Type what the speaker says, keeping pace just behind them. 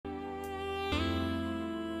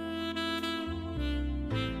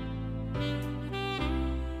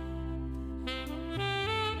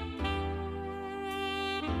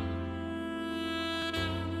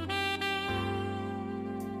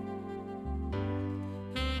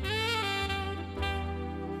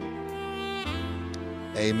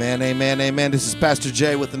Amen, amen, amen. This is Pastor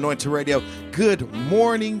Jay with Anointed Radio. Good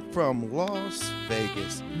morning from Las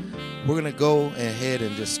Vegas. We're going to go ahead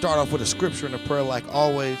and just start off with a scripture and a prayer like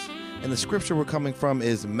always. And the scripture we're coming from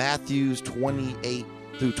is Matthew 28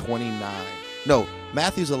 through 29. No,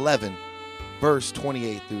 Matthew 11, verse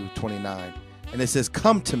 28 through 29. And it says,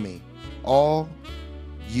 "Come to me, all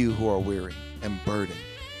you who are weary and burdened,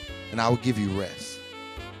 and I will give you rest.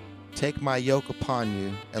 Take my yoke upon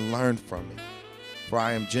you and learn from me. For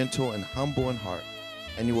I am gentle and humble in heart,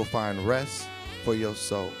 and you will find rest for your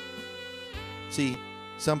soul." See,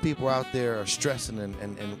 some people out there are stressing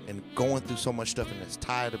and going through so much stuff and is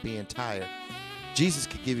tired of being tired. Jesus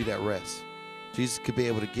could give you that rest. Jesus could be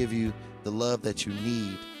able to give you the love that you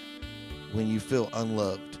need when you feel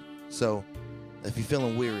unloved. So if you're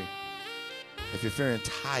feeling weary, if you're feeling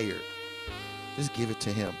tired, just give it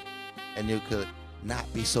to him, and you could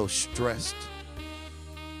not be so stressed.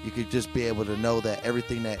 You could just be able to know that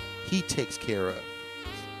everything that he takes care of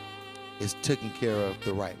is taken care of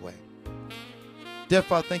the right way. Dear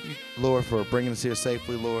Father, thank you, Lord, for bringing us here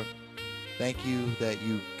safely, Lord. Thank you that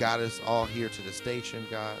you got us all here to the station,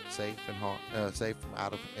 God, safe from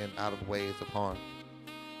out of ways of harm.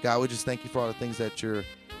 God, we just thank you for all the things that you're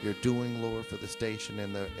doing, Lord, for the station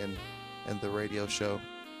and the radio show.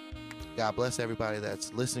 God, bless everybody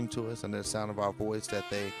that's listening to us under the sound of our voice, that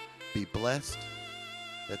they be blessed,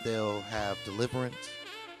 that they'll have deliverance,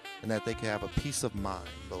 and that they can have a peace of mind,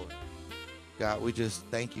 Lord. God, we just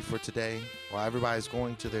thank you for today. While everybody's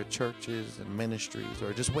going to their churches and ministries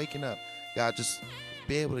or just waking up, God, just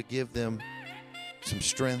be able to give them some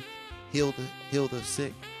strength, heal the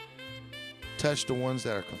sick, touch the ones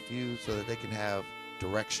that are confused so that they can have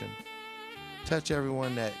direction. Touch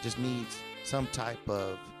everyone that just needs some type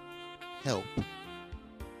of help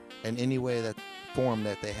in any way, that form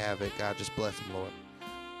that they have it. God, just bless them, Lord.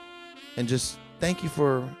 And just thank you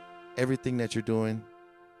for everything that you're doing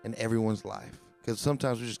in everyone's life, because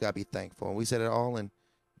sometimes we just got to be thankful. And we said it all in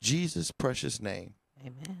Jesus' precious name.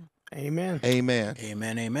 Amen. Amen. Amen.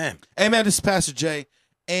 Amen. Amen. Amen. This is Pastor Jay.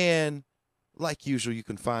 And like usual, you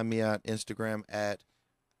can find me on Instagram at,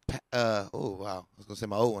 I was going to say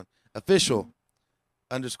my old one,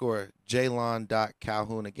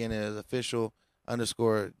 official_Jaylon.Calhoun. Again, it is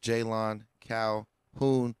official_Jaylon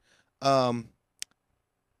Calhoun.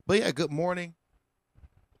 But yeah, good morning.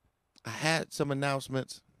 I had some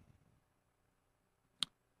announcements,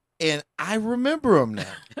 and I remember them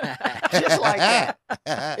now. Just like that.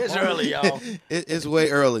 It's early, y'all. It's way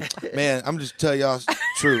early. Man, I'm just telling y'all the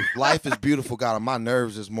truth. Life is beautiful. Got on my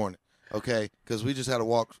nerves this morning, okay? Because we just had to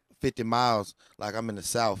walk 50 miles like I'm in the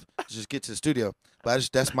South to just get to the studio. But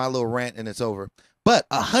that's my little rant, and it's over. But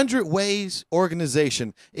 100 Ways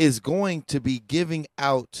organization is going to be giving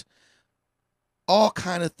out all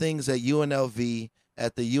kind of things at UNLV,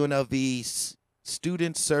 at the UNLV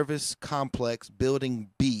Student Service Complex, Building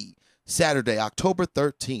B, Saturday, October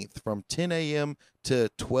 13th, from 10 a.m. to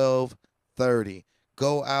 12:30.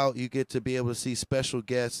 Go out. You get to be able to see special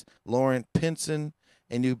guests, Lauren Pinson,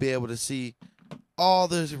 and you'll be able to see all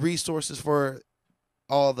the resources for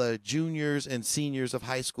all the juniors and seniors of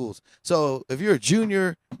high schools. So if you're a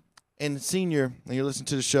junior and senior and you're listening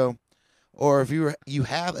to the show, or if you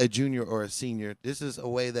have a junior or a senior, this is a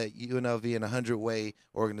way that UNLV and 100 Way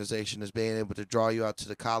organization is being able to draw you out to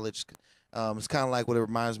the college. It's kind of like what it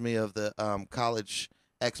reminds me of the college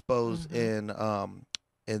expos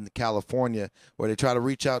in California, where they try to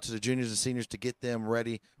reach out to the juniors and seniors to get them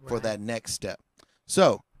ready for that next step.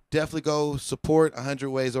 So definitely go support 100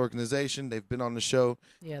 Ways organization. They've been on the show.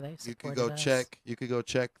 Yeah, they You could supported us. You could go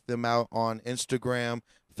check them out on Instagram,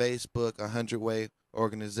 Facebook, 100 Way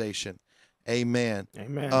organization. Amen.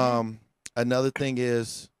 Amen. Another thing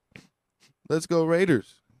is, let's go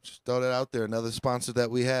Raiders. Just throw that out there. Another sponsor that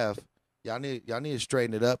we have. Y'all need to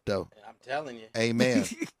straighten it up though. I'm telling you. Amen.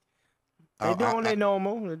 They're doing their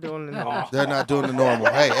normal. They're doing the normal. They're not doing the normal.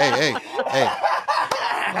 Hey.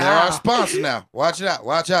 They're our sponsor now. Watch it out.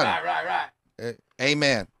 Watch out. Right.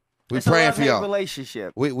 Amen. We It's a praying for love-hate y'all.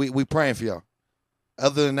 relationship. We praying for y'all.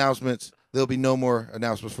 Other announcements, there'll be no more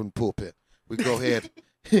announcements from the pulpit. We go ahead.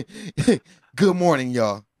 Good morning,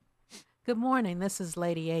 y'all. Good morning. This is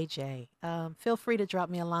Lady AJ. Feel free to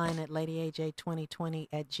drop me a line at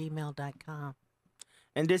ladyaj2020@gmail.com.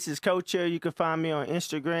 And this is Coach here. You can find me on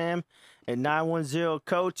Instagram at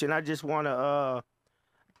 910Coach. And I just want to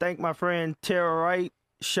thank my friend Tara Wright,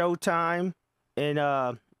 Showtime,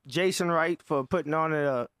 and Jason Wright for putting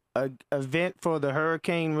on a event for the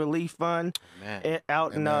Hurricane Relief Fund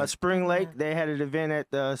out in Spring Lake. They had an event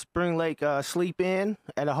at the Spring Lake Sleep Inn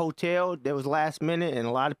at a hotel. That was last minute, and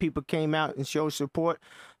a lot of people came out and showed support.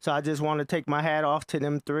 So I just want to take my hat off to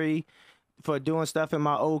them three for doing stuff in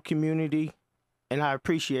my old community, and I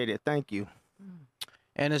appreciate it. Thank you.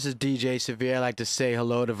 And this is DJ Severe. I'd like to say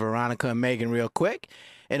hello to Veronica and Megan real quick.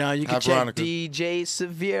 And you can check Veronica. DJ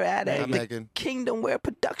Severe at the Megan. Kingdom Wear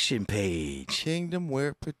production page. Kingdom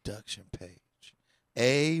Wear production page.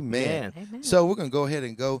 Amen. Amen. So we're going to go ahead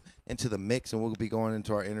and go into the mix, and we'll be going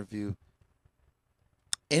into our interview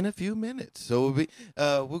in a few minutes. So we're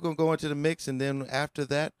going to go into the mix, and then after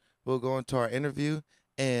that, we'll go into our interview.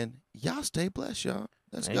 And y'all stay blessed, y'all.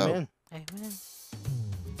 Let's go. Amen.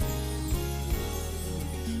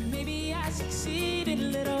 Maybe I succeeded a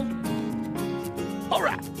little. All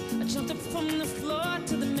right. I jumped up from the floor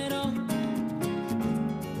to the middle.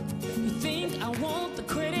 You think I want the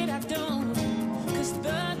credit, I don't. 'Cause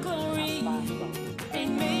the glory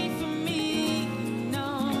ain't made for me,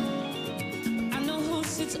 no. I know who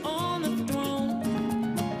sits on the throne,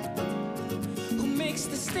 who makes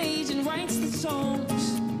the stage and writes the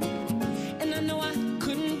songs. And I know I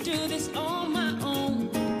couldn't do this on my own.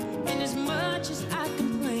 And as much as I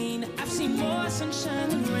complain, I've seen more sunshine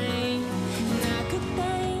than rain. And I could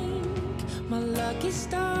thank my lucky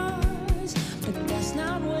stars, but that's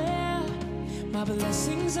not where my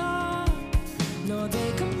blessings are. No,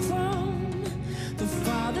 they come from the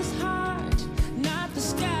Father's heart, not the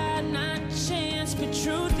sky, not chance. But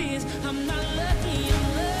truth is, I'm not lucky,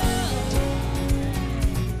 I'm loved.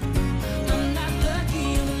 I'm not lucky,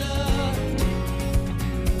 I'm loved.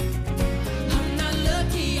 I'm not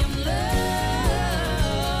lucky, I'm loved.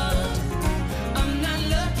 I'm not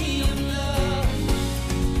lucky, I'm loved.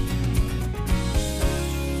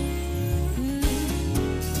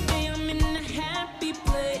 Today I'm in a happy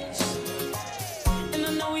place, and I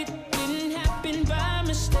know it didn't happen by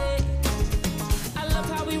mistake. I love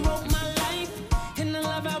how He wrote my life, and I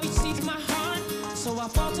love how He sees my heart. So I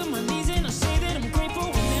fall to my knees and I say that I'm grateful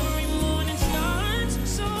when every morning starts.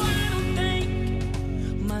 So I don't thank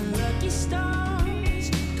my lucky stars,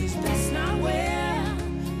 'cause that's not where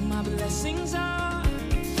my blessings are.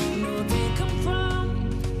 No, they come from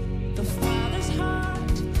the Father's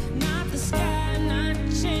heart, not the sky, not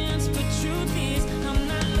chance. But truth is, I'm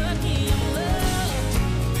not lucky, I'm loved.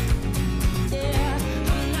 Yeah,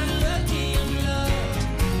 I'm not lucky, I'm loved.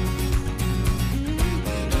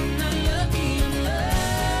 I'm not lucky, I'm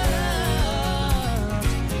loved.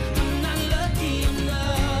 I'm not lucky, I'm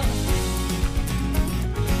loved.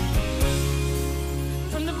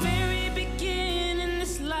 From the very beginning,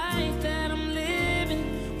 this life that I'm living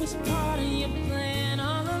was part of your plan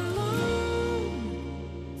all along.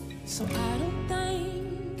 So I don't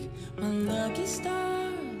thank my lucky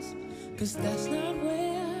stars, 'cause that's not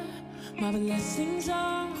where my blessings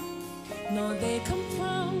are. No, they come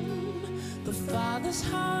from the Father's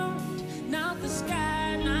heart, not the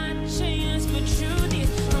sky, not chance. But truth is,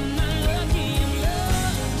 I'm not lucky, I'm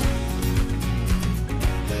loved.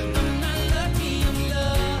 I'm not lucky, I'm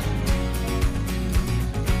loved.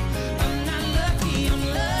 I'm not lucky, I'm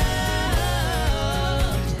loved.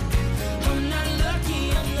 I'm not lucky,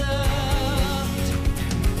 I'm loved.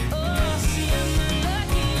 Oh, see, I'm not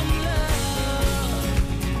lucky, I'm loved.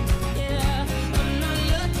 Yeah, I'm not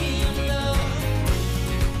lucky, I'm loved.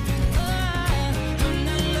 I'm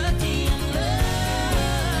not lucky, I'm loved.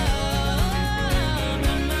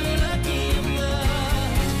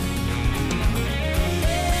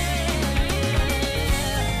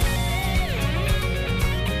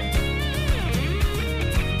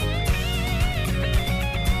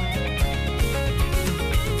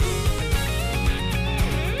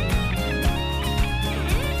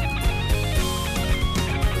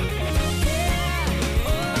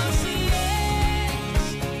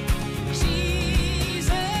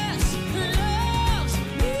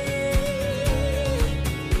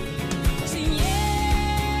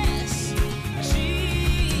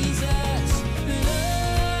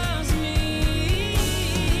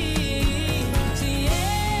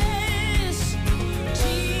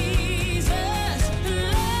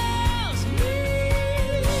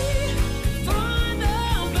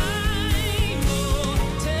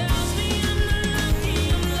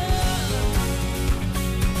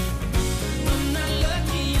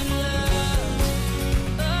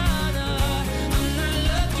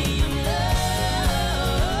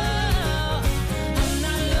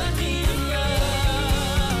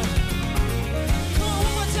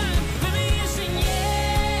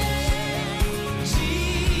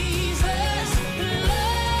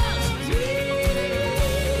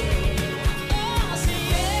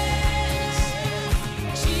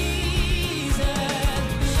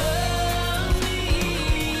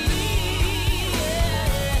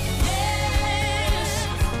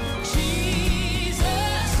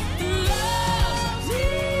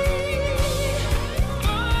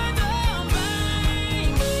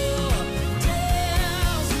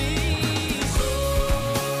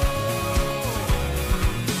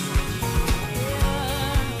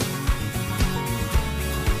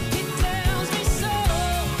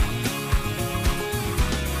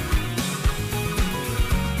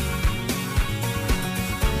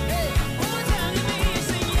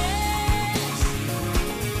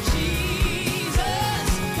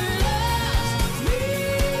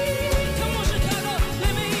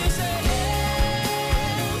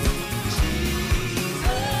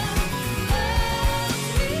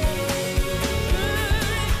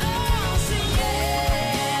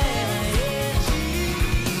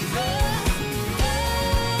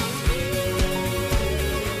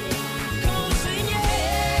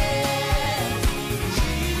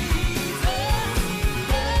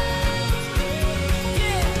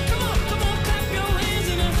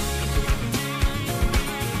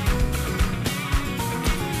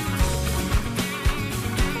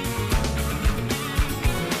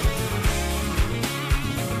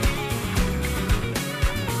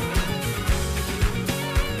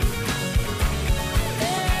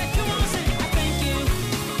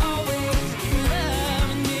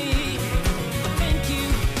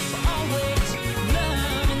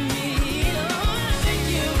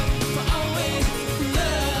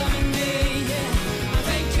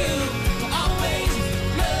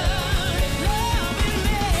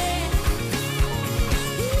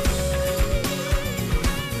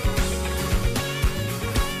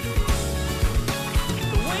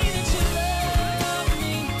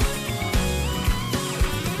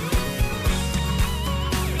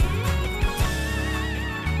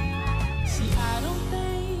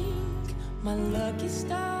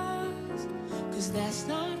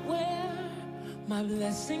 My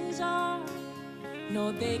blessings are,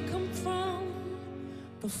 no, they come from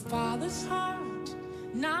the Father's heart,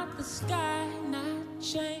 not the sky, not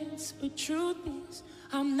chance. But truth is,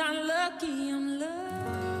 I'm not lucky, I'm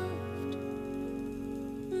loved.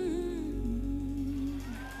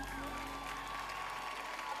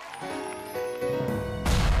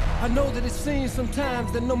 I know that it seems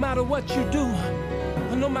sometimes that no matter what you do,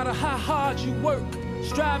 or no matter how hard you work,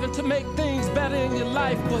 striving to make things better in your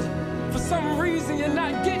life, but for some reason you're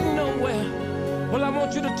not getting nowhere. Well, I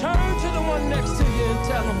want you to turn to the one next to you and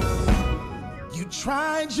tell him, you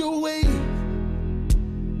tried your way,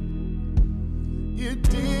 it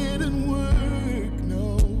didn't work,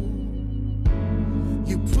 no.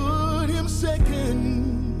 You put him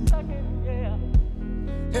second,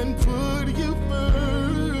 and put you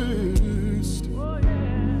first.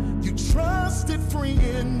 You trusted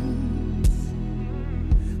friends,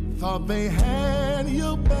 thought they had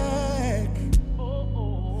your back.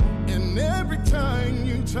 And every time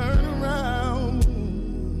you turn around,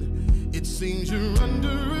 it seems you're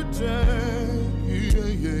under attack.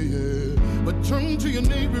 But turn to your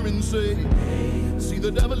neighbor and say, see,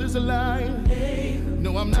 the devil is a lie.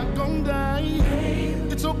 No, I'm not gonna die.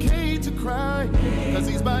 It's okay to cry, cause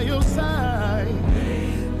he's by your side.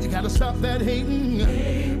 You gotta stop that hating.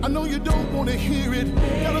 I know you don't wanna hear it.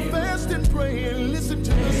 Gotta fast and pray and listen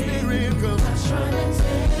to the Spirit, cause I'm trying to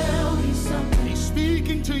tell you something. he's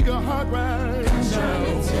speaking to your heart right I'm now.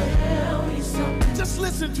 trying to tell you something. Just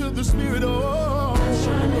listen to the Spirit, oh. I'm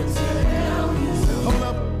trying to tell you something. Hold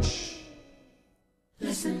up.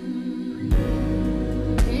 Listen.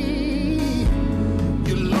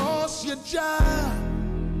 You lost your job.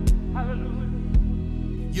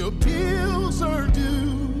 Your bills are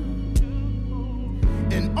due.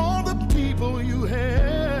 And all the people you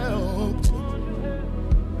helped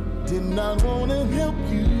did not want to help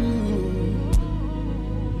you.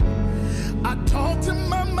 I talked to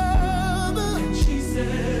my mother, And she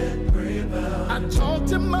said, pray about I talked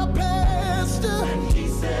to my pastor, And he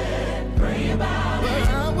said, pray about but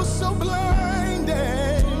I was so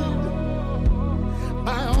blinded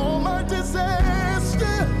by all my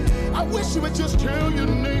disaster. I wish you would just tell your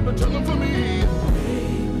neighbor, tell him for me.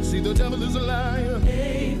 See, the devil is a liar.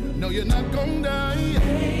 No, you're not gonna die.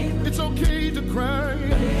 It's okay to cry,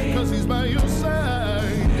 cause he's by your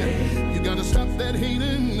side. You gotta stop that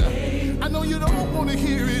hating. I know you don't wanna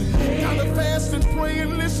hear it. Gotta fast and pray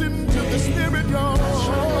and listen to the Spirit, y'all.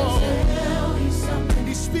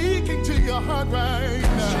 He's speaking to your heart right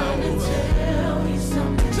now.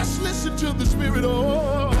 Just listen to the Spirit,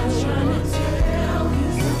 oh.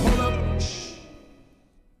 Hold up.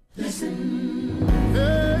 Listen.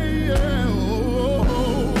 Hey, yeah, oh.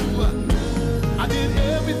 I did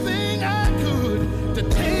everything I could to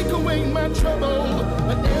take away my trouble,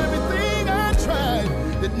 but everything I tried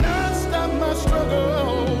did not stop my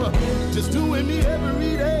struggle. Just doing me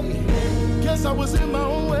every day. Guess I was in my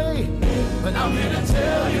own way, but I'm here to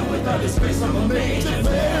tell you, without His grace I'm a major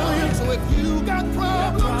failure. So if you got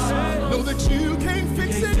problems, know that you can't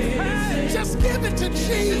fix it. Just give it to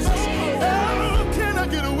Jesus. Oh, can I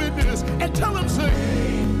get a witness and tell him, say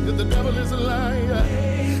that the devil is a liar?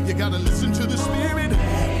 You gotta listen to the Spirit.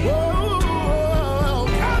 Whoa,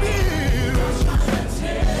 God is trying to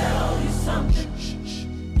tell you something.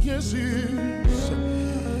 Yes, he is.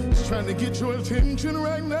 He's trying to get your attention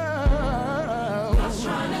right now. I'm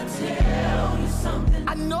trying to tell you something.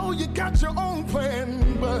 I know you got your own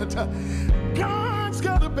plan, but God's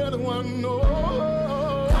got a better one.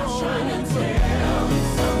 Oh, I'm trying to tell you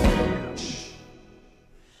something.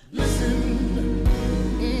 Listen.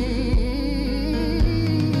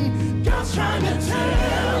 God's trying to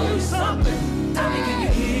tell you something. Tell me, can you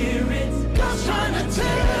hear it? God's trying to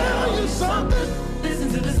tell you something. Listen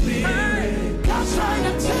to the Spirit. God's trying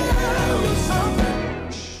to tell you something.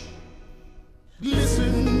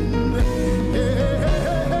 Listen.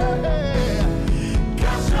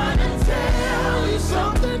 God's trying to tell you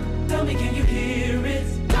something. Tell me, can you hear it?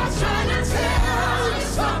 God's trying to tell you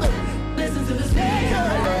something. Listen to the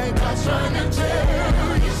Spirit. God's trying to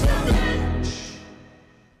tell you something.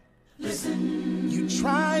 Listen. You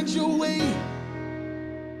tried your way.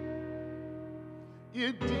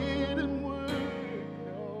 It didn't work,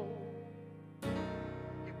 no.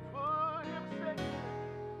 You put him second.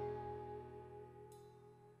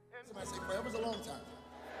 Somebody say forever's a long time.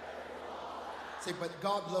 Say, but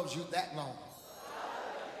God loves you that long.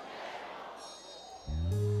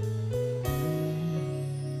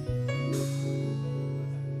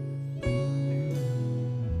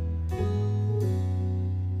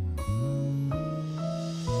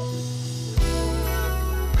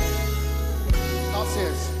 God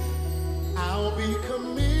says, I'll I'll be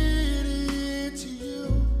committed to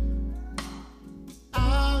you.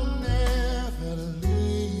 I'll never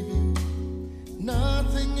leave you.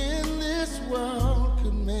 Nothing in this world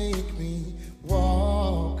could make me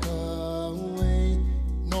walk away.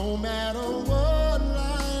 No matter what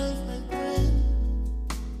life may bring,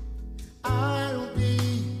 I'll be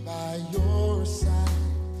by your side.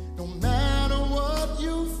 No matter what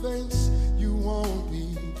you face, you won't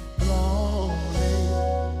be lonely.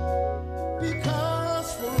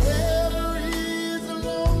 Because forever is a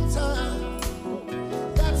long time.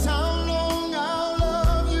 That's how long I'll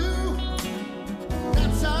love you.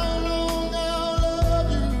 That's how long I'll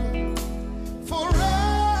love you.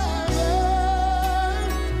 Forever.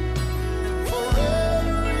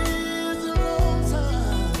 Forever is a long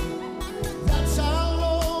time. That's how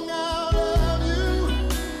long I'll love you.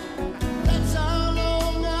 That's how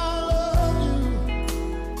long I'll love you.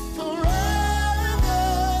 Forever.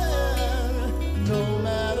 No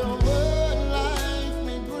matter what life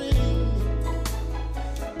may bring,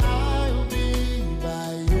 I'll be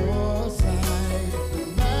by your side. No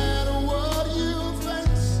matter what you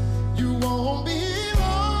face, you won't be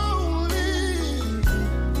lonely.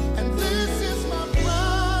 And this is my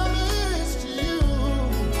promise to you.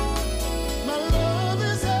 My love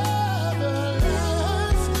is everlasting.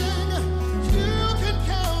 You can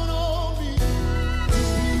count on me to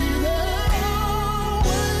be there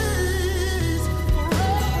always.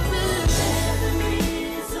 Forever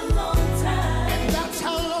is a long time. And that's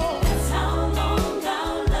how long. That's how long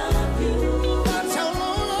I'll love you. That's how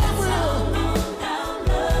long I will. I'll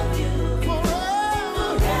love you. Forever.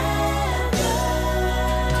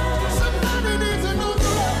 Somebody needs to know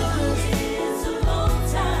forever is a long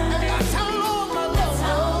time. And that's how long my love. That's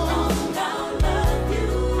how long I'll love you.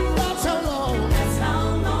 That's how long. That's how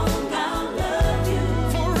long I'll love you.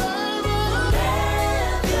 Forever.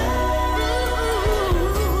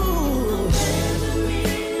 Forever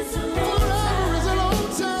is a long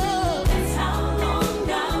time. That's how long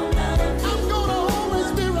I'll love you. I'm gonna always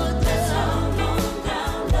be right there. That's how long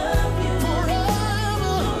I'll love you.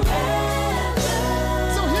 Forever.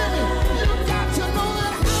 So hear me. You got to know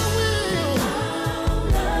that I will. I'll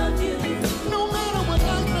love you. No matter what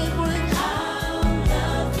life may bring. I'll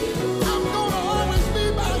love you. I'm gonna always be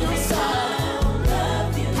by your side. I'll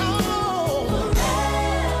love you. How long?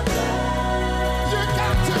 Forever. You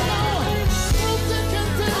got to know. Through thick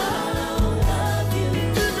and thin. I'll love you.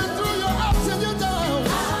 Even through your ups and your downs.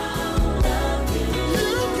 I'll love you.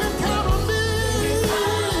 You can count on me.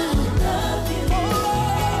 I'll love you.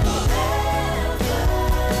 Forever.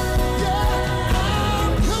 Yeah,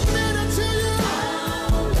 I'm committed to you.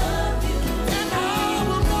 I'll love you. And I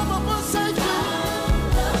will never forsake you.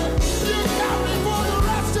 You got me for the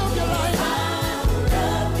rest of your life. I'll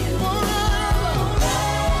love you. Forever.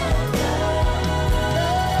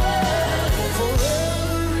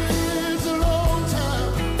 Forever is a long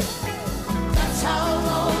time. That's how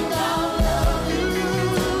long I'll love you.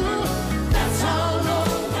 That's how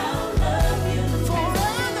long I'll love you.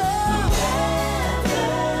 Forever.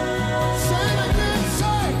 Say it again,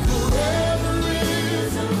 say forever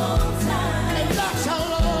is a long time. And that's how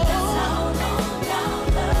long. That's how long I'll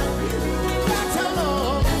love you. That's how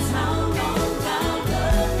long. That's how long I'll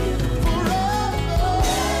love you. Forever.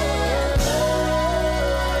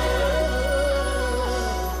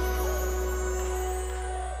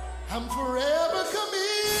 I'm forever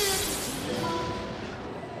committed.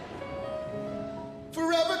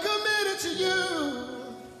 Forever committed to you.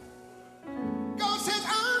 God says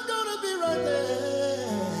I'm gonna be right there.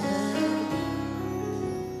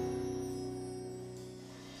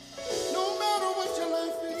 No matter what your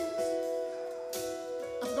life is,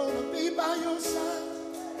 I'm gonna be by your side.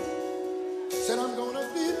 Said I'm gonna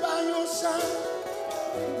be by your side.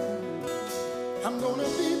 I'm gonna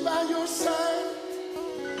be by your side.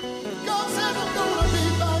 God said I'm gonna be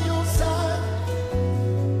by your side.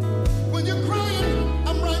 When you're crying,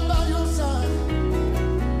 I'm right by your side.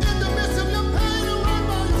 In the midst of your pain, I'm right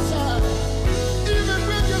by your side. Even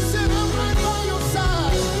when you sin, I'm right by your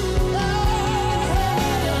side.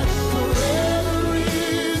 Forever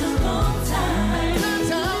is a long time. That's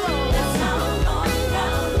how long. That's how long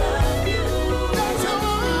I'll love you. That's how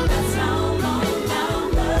long. That's how long I'll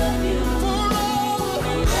love you.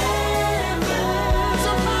 Forever.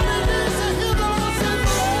 Somebody needs to hear the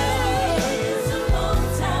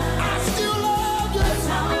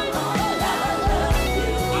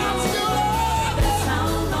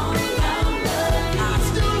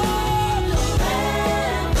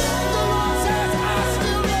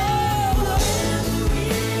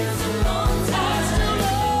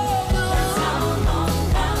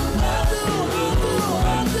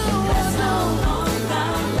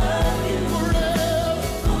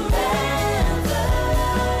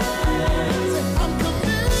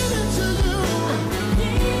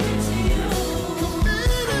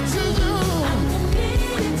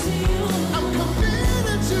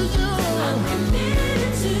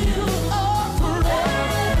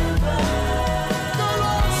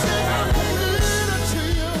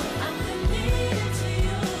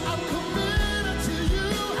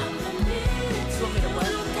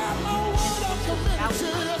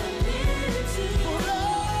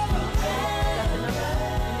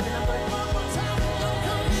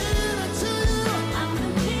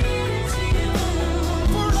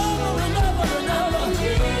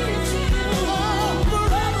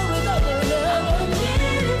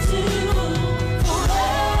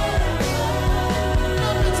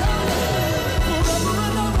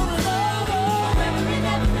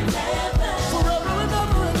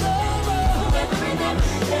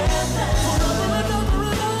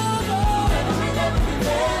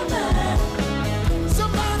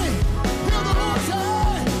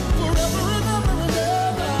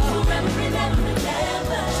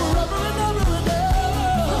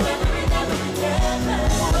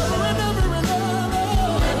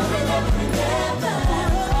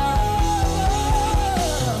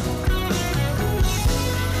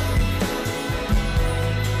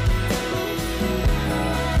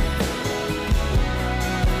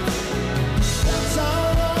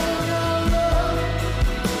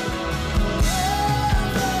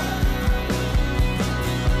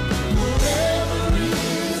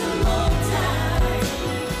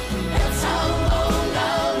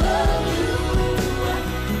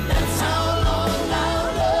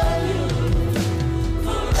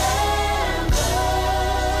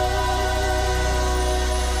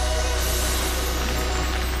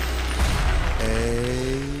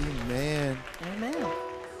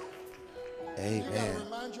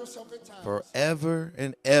Forever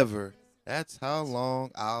and ever. That's how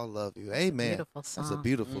long I'll love you. Amen. Beautiful song. That's a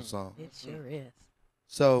beautiful song. It sure is.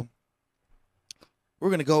 So we're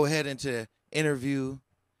going to go ahead into the interview.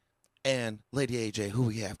 And Lady AJ, who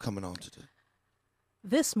we have coming on today?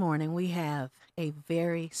 This morning we have a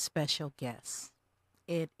very special guest.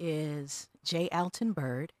 It is J. Alton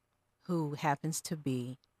Byrd, who happens to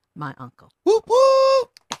be my uncle. Whoop,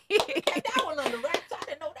 whoop. Got that one on the right side. I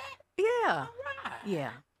didn't know that. Yeah. All right.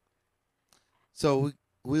 Yeah. So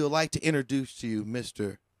we would like to introduce to you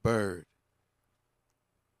Mr. Byrd.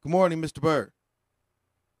 Good morning, Mr. Byrd.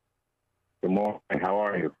 Good morning. How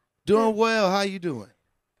are you? Doing well. How you doing?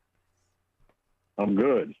 I'm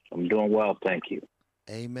good. I'm doing well, thank you.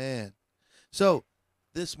 Amen. So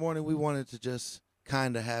this morning we wanted to just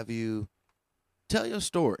kind of have you tell your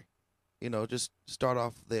story. You know, just start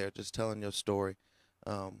off there, just telling your story,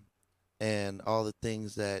 and all the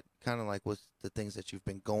things that kind of like what's the things that you've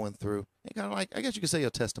been going through, and kind of like, I guess you could say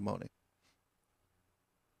your testimony.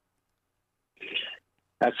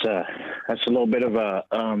 That's a little bit of a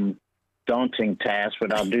daunting task,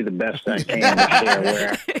 but I'll do the best I can to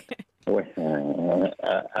share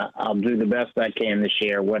I'll do the best I can to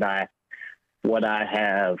share what I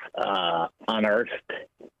have unearthed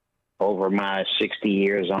over my 60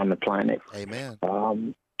 years on the planet. Amen.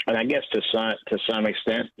 And I guess to some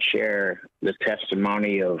extent share the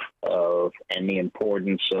testimony of and the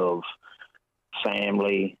importance of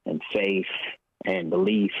family and faith and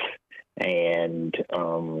belief and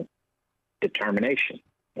determination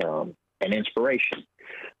and inspiration.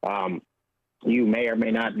 You may or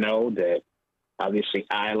may not know that obviously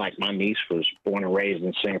I, like my niece, was born and raised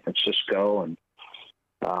in San Francisco and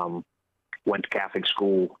went to Catholic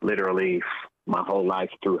school literally my whole life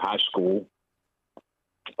through high school.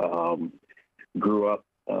 Grew up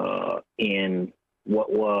in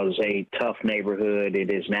what was a tough neighborhood.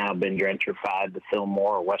 It has now been gentrified, the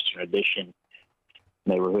Fillmore, Western Addition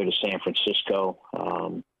neighborhood of San Francisco.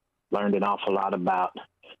 Learned an awful lot about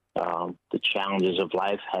the challenges of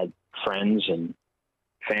life. Had friends and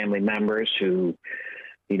family members who,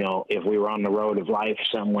 you know, if we were on the road of life,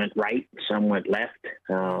 some went right, some went left.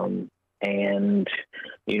 And,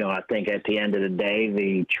 you know, I think at the end of the day,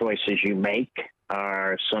 the choices you make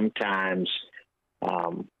are sometimes,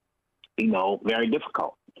 you know, very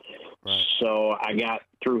difficult. Right. So I got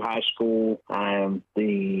through high school. I'm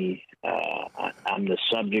the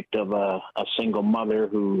subject of a single mother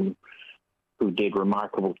who did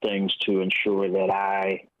remarkable things to ensure that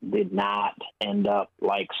I did not end up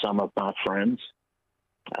like some of my friends,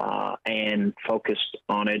 and focused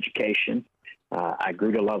on education. I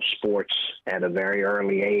grew to love sports at a very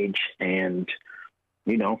early age, and,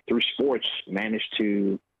 you know, through sports managed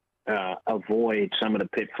to avoid some of the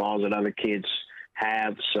pitfalls that other kids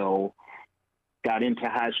have. So got into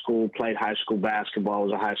high school, played high school basketball,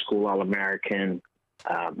 was a high school All-American,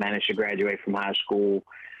 managed to graduate from high school,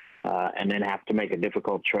 and then have to make a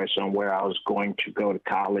difficult choice on where I was going to go to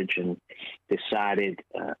college, and decided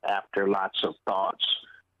after lots of thoughts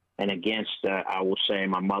and against, I will say,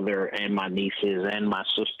 my mother and my nieces and my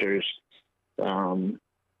sisters,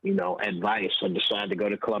 you know, advice, I decided to go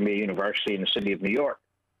to Columbia University in the city of New York.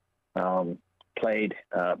 Played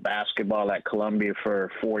basketball at Columbia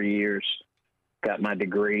for 4 years, got my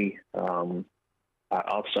degree. I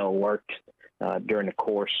also worked during the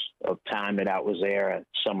course of time that I was there, a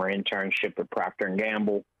summer internship at Procter &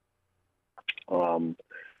 Gamble.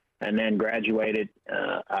 And then graduated.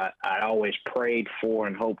 I always prayed for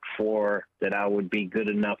and hoped for that I would be good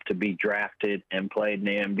enough to be drafted and played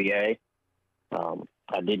in the NBA.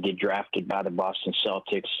 I did get drafted by the Boston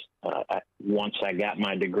Celtics once I got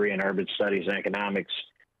my degree in urban studies and economics.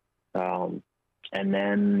 And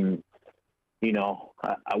then, you know,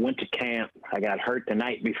 I went to camp. I got hurt the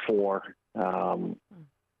night before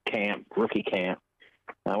rookie camp.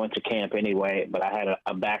 I went to camp anyway, but I had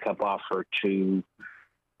a backup offer to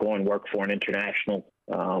go and work for an international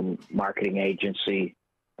marketing agency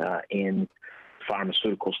in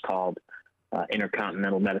pharmaceuticals called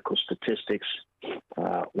Intercontinental Medical Statistics.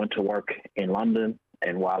 Went to work in London,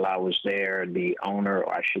 and while I was there, the owner,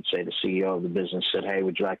 or I should say the CEO of the business, said, "Hey,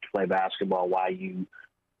 would you like to play basketball while you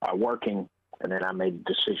are working?" And then I made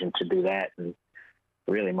the decision to do that, and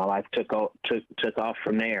really my life took off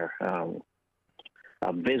from there.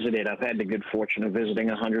 I've had the good fortune of visiting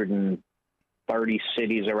 130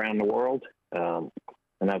 cities around the world, and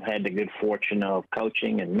I've had the good fortune of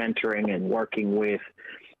coaching and mentoring and working with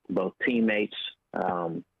both teammates,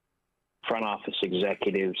 front office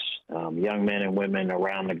executives, young men and women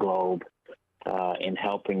around the globe, in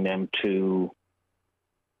helping them to,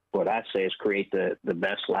 what I say is, create the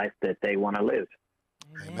best life that they want to live.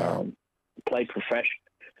 I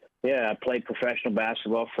played professional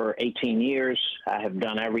basketball for 18 years. I have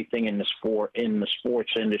done everything in the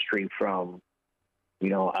sports industry from, you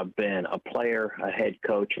know, I've been a player, a head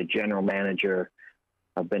coach, a general manager.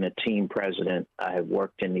 I've been a team president. I have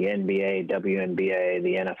worked in the NBA, WNBA,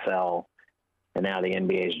 the NFL, and now the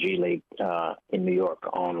NBA's G League in New York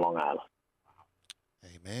on Long Island.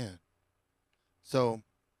 Amen. So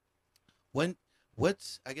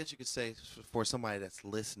I guess you could say, for somebody that's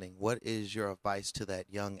listening, what is your advice to that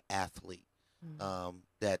young athlete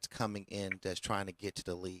that's coming in, that's trying to get to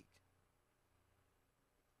the league?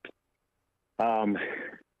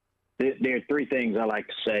 There are three things I like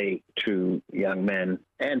to say to young men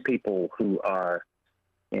and people who are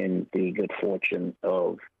in the good fortune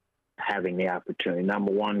of having the opportunity.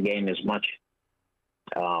 Number one, gain as much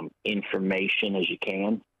information as you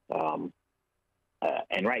can.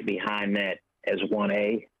 And right behind that, as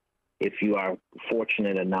 1A, if you are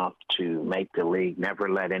fortunate enough to make the league, never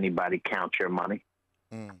let anybody count your money.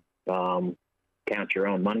 Count your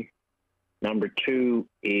own money. Number two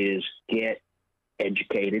is get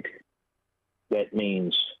educated. That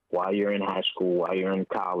means while you're in high school, while you're in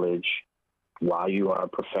college, while you are a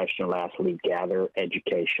professional athlete, gather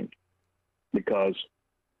education, because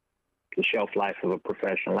the shelf life of a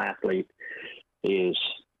professional athlete is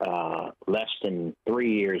less than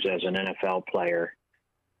 3 years as an NFL player,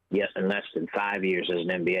 yet in less than 5 years as an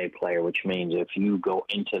NBA player, which means if you go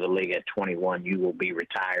into the league at 21, you will be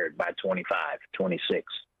retired by 25, 26,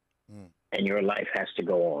 and your life has to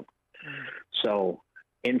go on. So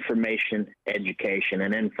information, education,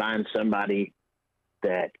 and then find somebody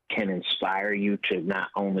that can inspire you to not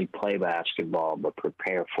only play basketball, but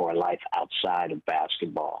prepare for a life outside of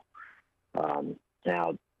basketball.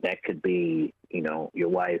 Now, that could be, you know, your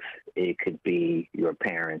wife. It could be your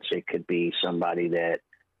parents. It could be somebody that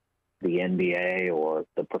the NBA or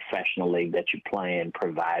the professional league that you play in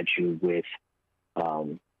provides you with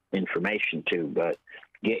information to, but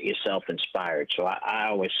get yourself inspired. So I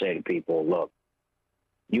always say to people, look,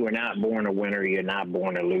 you are not born a winner, you're not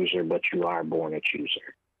born a loser, but you are born a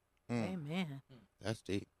chooser. Amen. That's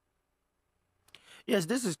deep. Yes,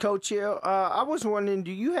 this is Coach here. I was wondering,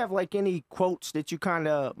 do you have like any quotes that you kind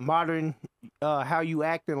of modern how you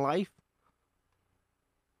act in life?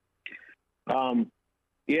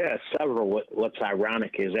 Yeah, several. What's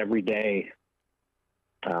ironic is every day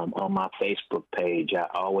on my Facebook page, I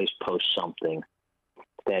always post something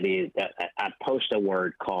that is, I post a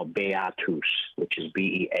word called Beatus, which is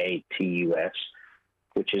Beatus,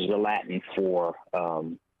 which is the Latin for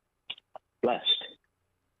blessed.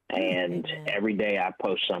 And every day I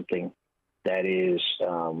post something that is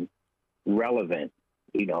relevant,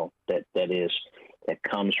 you know, that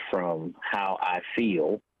comes from how I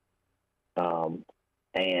feel.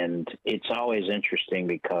 And it's always interesting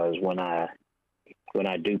because when I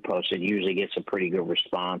do post, it usually gets a pretty good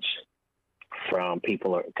response from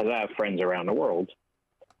people, because I have friends around the world,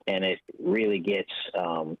 and it really gets,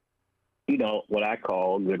 you know, what I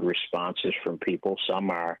call good responses from people.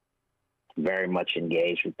 Some are very much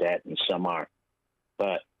engaged with that, and some aren't.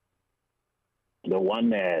 But the one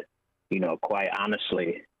that, you know, quite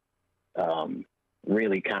honestly,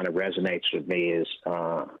 really kind of resonates with me is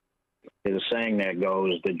there's a saying that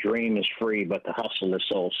goes, the dream is free, but the hustle is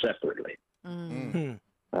sold separately. And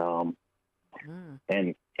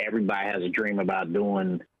everybody has a dream about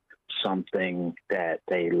doing something that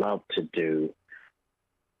they love to do.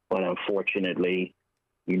 But unfortunately,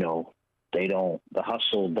 you know, the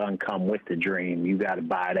hustle doesn't come with the dream. You got to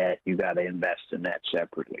buy that. You got to invest in that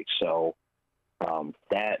separately. So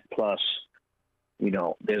that plus, you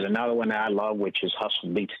know, there's another one that I love, which is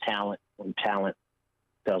hustle beats talent when talent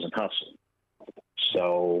doesn't hustle.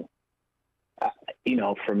 So, you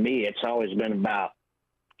know, for me, it's always been about,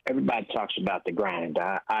 everybody talks about the grind.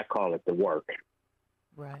 I call it the work.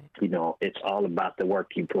 Right. You know, it's all about the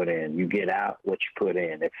work you put in. You get out what you put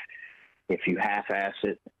in. If you half-ass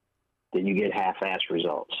it, then you get half-ass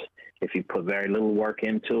results. If you put very little work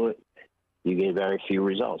into it, you get very few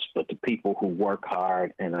results. But the people who work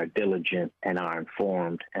hard and are diligent and are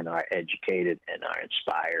informed and are educated and are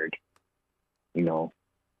inspired, you know,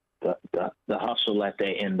 the hustle that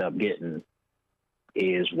they end up getting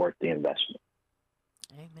is worth the investment.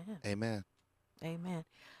 Amen. Amen. Amen.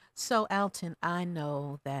 So, Alton, I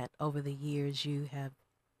know that over the years you have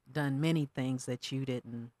done many things that you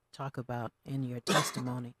didn't talk about in your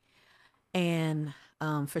testimony. And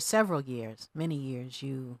for several years, many years,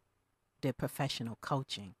 you did professional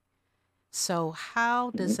coaching. So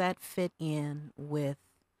how does that fit in with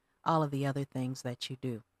all of the other things that you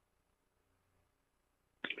do?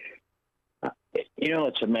 You know,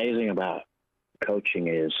 what's amazing about coaching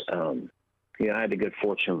is, you know, I had the good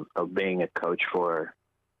fortune of being a coach for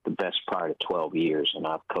the best part of 12 years, and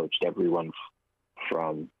I've coached everyone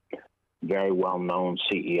from very well-known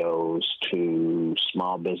CEOs to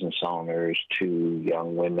small business owners to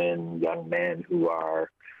young women, young men who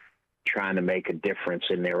are trying to make a difference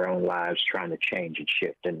in their own lives, trying to change and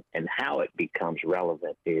shift. And how it becomes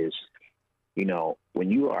relevant is, you know,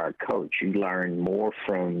 when you are a coach, you learn more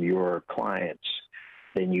from your clients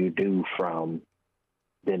than they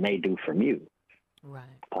do from you. Right.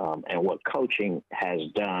 And what coaching has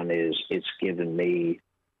done is it's given me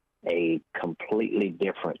a completely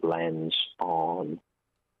different lens on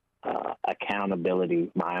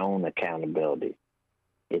accountability, my own accountability.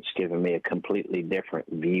 It's given me a completely different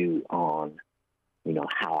view on, you know,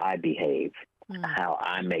 how I behave, how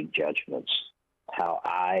I make judgments, how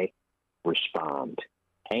I respond.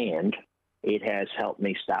 And it has helped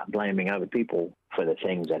me stop blaming other people for the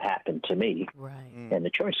things that happen to me and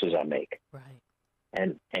the choices I make. Right.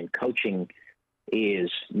 And coaching is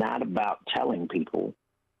not about telling people.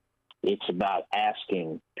 It's about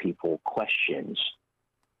asking people questions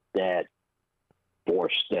that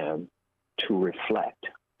force them to reflect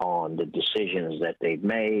on the decisions that they've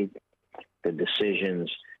made, the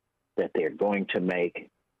decisions that they're going to make,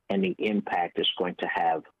 and the impact it's going to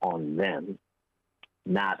have on them,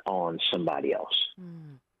 not on somebody else.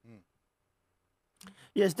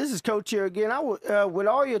 Yes, this is Coach here again. With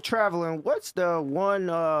all your traveling, what's the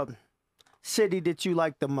one city that you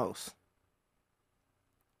like the most?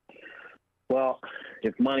 Well,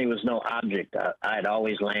 if money was no object, I'd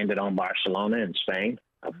always landed on Barcelona in Spain.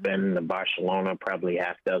 I've been to Barcelona probably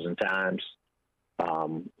half a dozen times.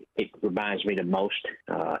 It reminds me the most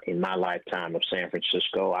in my lifetime of San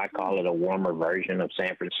Francisco. I call it a warmer version of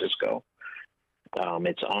San Francisco.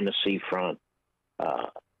 It's on the seafront.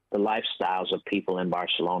 The lifestyles of people in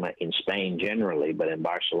Barcelona, in Spain generally, but in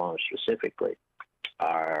Barcelona specifically,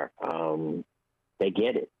 are they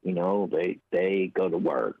get it. You know, they go to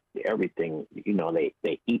work, everything. You know,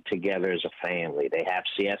 they eat together as a family. They have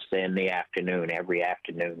siesta in the afternoon, every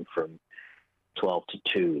afternoon from 12 to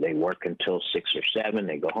 2. They work until 6 or 7.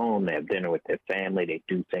 They go home. They have dinner with their family. They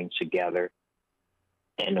do things together,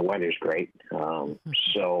 and the weather's great.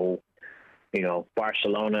 So, you know,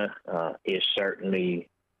 Barcelona is certainly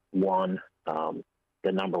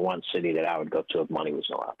the number one city that I would go to if money was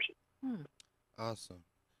no option. Awesome.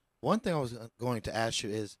 One thing I was going to ask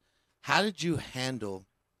you is, how did you handle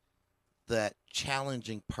that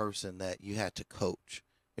challenging person that you had to coach?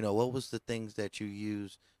 You know, what was the things that you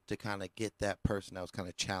used to kind of get that person that was kind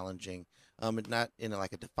of challenging? Not in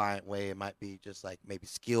like a defiant way. It might be just like maybe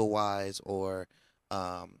skill wise, or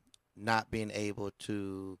not being able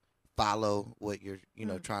to follow what you're, you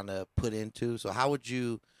know, trying to put into. So how would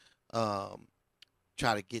you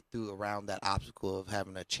try to get through around that obstacle of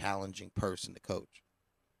having a challenging person to coach?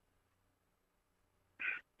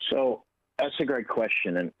 So that's a great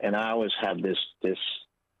question, and I always have this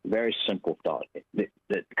very simple thought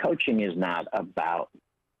that coaching is not about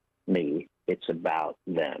me; it's about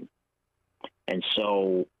them. And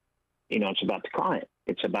so, you know, it's about the client.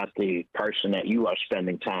 It's about the person that you are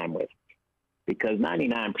spending time with, because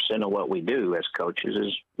 99% of what we do as coaches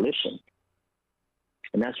is listen.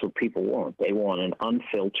 And that's what people want. They want an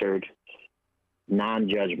unfiltered,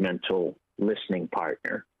 non-judgmental listening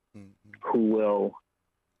partner who will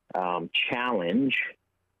challenge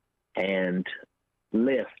and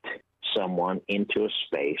lift someone into a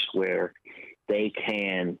space where they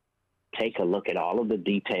can take a look at all of the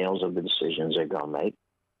details of the decisions they're going to make,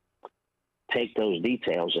 take those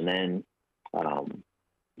details, and then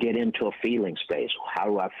get into a feeling space. How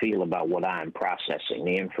do I feel about what I'm processing,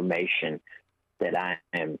 the information that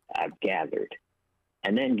I've gathered?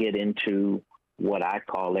 And then get into what I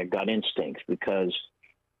call their gut instincts, because,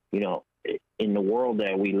 in the world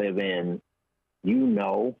that we live in, you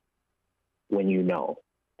know when you know,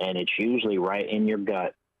 and it's usually right in your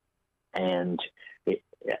gut. And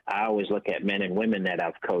I always look at men and women that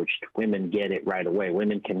I've coached. Women get it right away.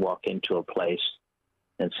 Women can walk into a place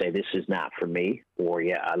and say, this is not for me, or,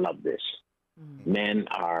 yeah, I love this. Men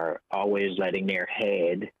are always letting their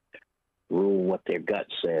head rule what their gut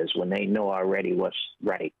says when they know already what's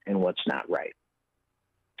right and what's not right.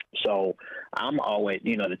 So I'm always,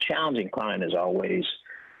 the challenging client is always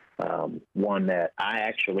one that I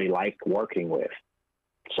actually like working with.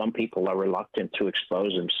 Some people are reluctant to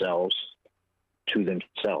expose themselves to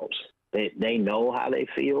themselves. They know how they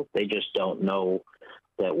feel. They just don't know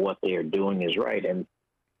that what they're doing is right. And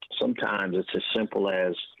sometimes it's as simple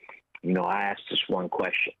as, I ask this one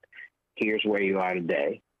question. Here's where you are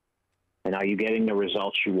today. And are you getting the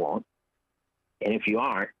results you want? And if you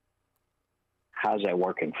aren't, how's that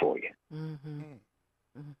working for you?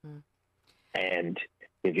 And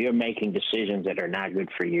if you're making decisions that are not good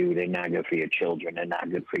for you, they're not good for your children, they're not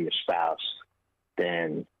good for your spouse,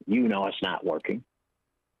 then it's not working.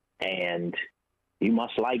 And you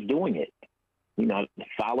must like doing it.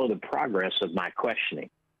 Follow the progress of my questioning.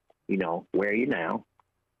 Where are you now?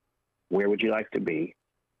 Where would you like to be?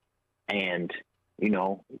 And,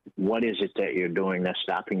 what is it that you're doing that's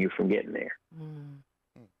stopping you from getting there?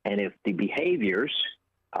 And if the behaviors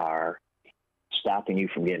are stopping you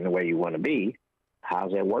from getting to where you want to be,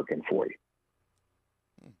 how's that working for you?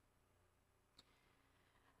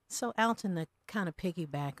 So, Alton, to kind of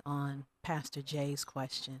piggyback on Pastor Jay's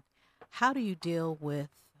question, how do you deal with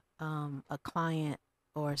a client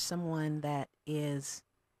or someone that is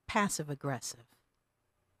passive aggressive?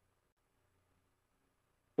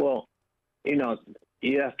 Well,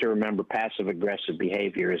 you have to remember passive aggressive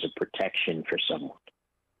behavior is a protection for someone.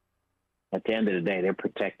 At the end of the day, they're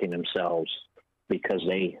protecting themselves because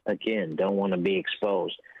they, again, don't want to be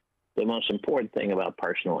exposed. The most important thing about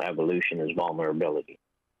personal evolution is vulnerability.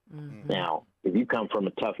 Now, if you come from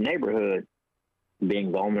a tough neighborhood,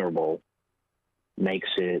 being vulnerable makes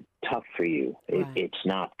it tough for you. It's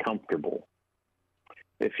not comfortable.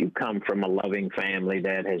 If you come from a loving family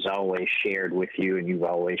that has always shared with you and you've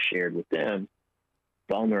always shared with them,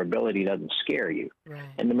 vulnerability doesn't scare you.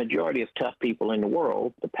 And the majority of tough people in the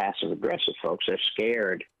world, the passive-aggressive folks, are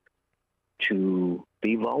scared to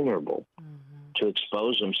be vulnerable, to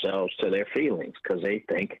expose themselves to their feelings, because they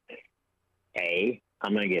think, A,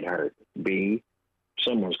 I'm going to get hurt. B,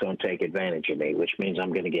 someone's going to take advantage of me, which means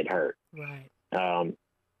I'm going to get hurt. And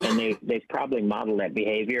they probably model that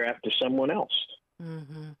behavior after someone else.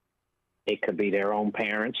 It could be their own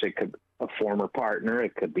parents. It could be a former partner.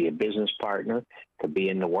 It could be a business partner. It could be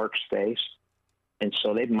in the workspace. And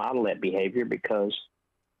so they model that behavior because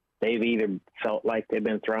they've either felt like they've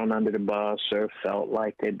been thrown under the bus or felt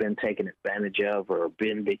like they've been taken advantage of or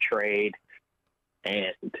been betrayed.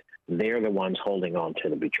 And they're the ones holding on to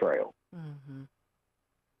the betrayal.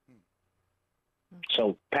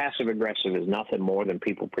 So passive aggressive is nothing more than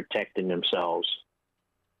people protecting themselves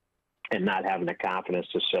and not having the confidence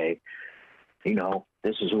to say,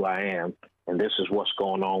 this is who I am and this is what's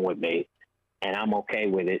going on with me and I'm okay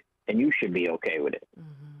with it and you should be okay with it.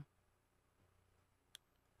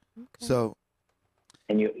 So,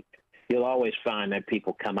 and you'll always find that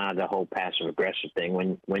people come out of the whole passive aggressive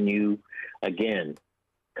thing when you, again,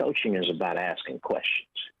 coaching is about asking questions.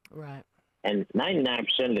 And 99%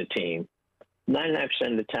 of the team, 99%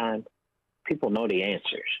 of the time, people know the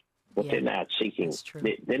answers, but they're not seeking,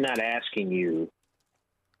 they're not asking you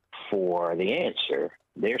for the answer.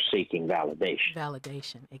 They're seeking validation.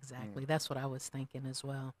 Exactly. That's what I was thinking as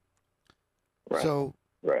well. So,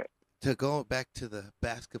 to go back to the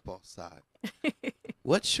basketball side,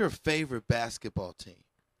 what's your favorite basketball team?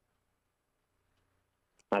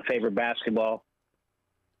 My favorite basketball?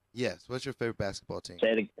 Yes. What's your favorite basketball team?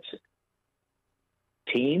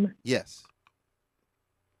 Team? Yes.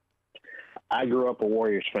 I grew up a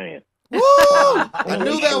Warriors fan. Woo! I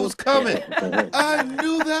knew that was coming. I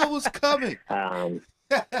knew that was coming.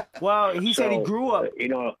 Well, he said he grew up.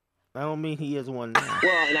 I don't mean he is one now.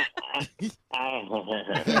 Well, and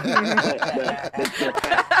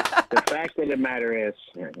the fact of the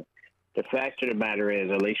matter is,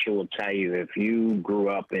 Alicia will tell you, if you grew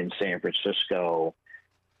up in San Francisco,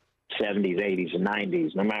 70s, 80s, and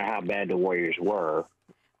 90s, no matter how bad the Warriors were,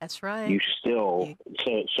 that's right. You still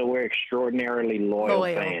so we're extraordinarily loyal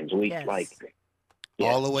fans. We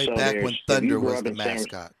all the way back when Thunder was the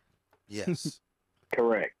mascot. Yes,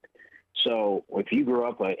 correct. So if you grew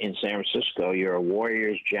up in San Francisco, you're a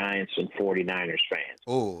Warriors, Giants, and 49ers fan.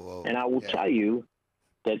 Oh, and I will tell you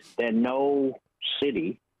that no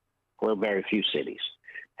city, or very few cities,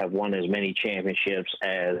 have won as many championships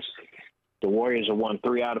as the Warriors have won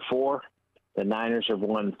 3 out of 4. The Niners have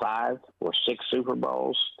won 5 or 6 Super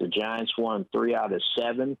Bowls. The Giants won 3 out of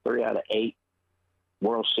 7, 3 out of 8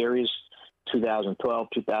 World Series, 2012,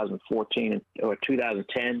 2014, or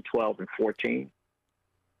 2010, 12, and 14.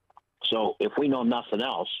 So if we know nothing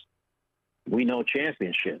else, we know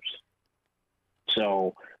championships.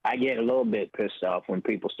 So I get a little bit pissed off when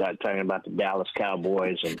people start talking about the Dallas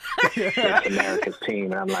Cowboys and it's America's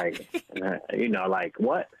team. And I'm like, like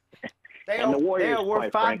what? They are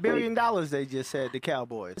worth $5 billion, they just said, the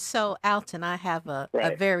Cowboys. So, Alton, I have a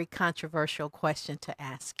very controversial question to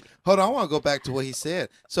ask you. Hold on, I want to go back to what he said.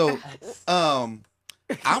 So, I'm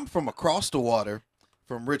from across the water,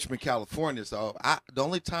 from Richmond, California. So, the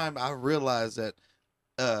only time I realized that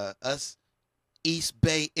us East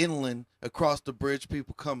Bay Inland, across the bridge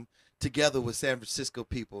people come together with San Francisco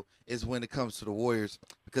people is when it comes to the Warriors,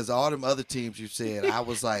 because all them other teams you said, I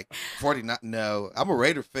was like 49. No, I'm a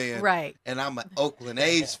Raider fan, right? And I'm an Oakland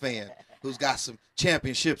A's fan who's got some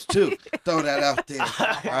championships too. Throw that out there.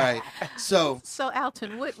 All right. So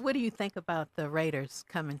Alton, what do you think about the Raiders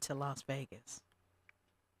coming to Las Vegas?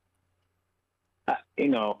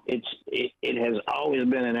 It has always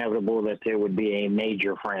been inevitable that there would be a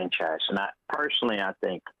major franchise, and I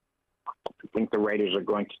think the Raiders are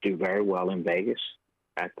going to do very well in Vegas.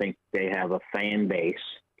 I think they have a fan base.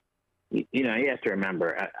 You have to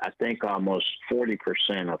remember, I think almost 40%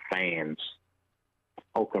 of fans,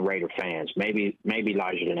 Oakland Raider fans, maybe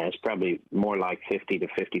larger than that, it's probably more like 50 to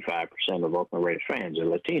 55% of Oakland Raider fans are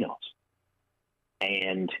Latinos.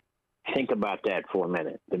 And think about that for a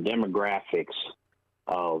minute. The demographics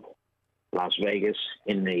of Las Vegas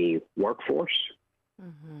in the workforce,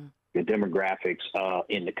 the demographics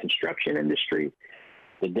in the construction industry,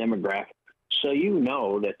 the demographics. So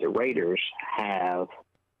that the Raiders have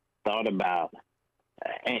thought about,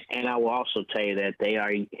 and I will also tell you that they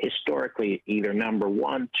are historically either number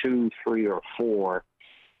 1, 2, 3, or 4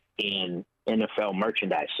 in NFL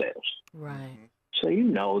merchandise sales. Right. So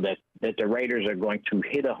that the Raiders are going to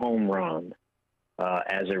hit a home run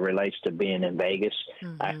as it relates to being in Vegas.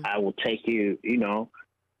 I will take you,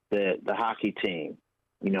 the hockey team,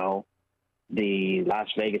 the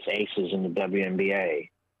Las Vegas Aces in the WNBA.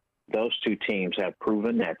 Those two teams have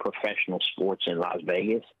proven that professional sports in Las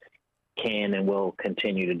Vegas can and will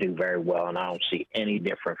continue to do very well, and I don't see any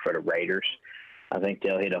different for the Raiders. I think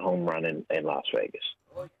they'll hit a home run in Las Vegas.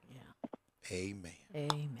 Yeah. Amen.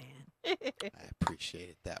 I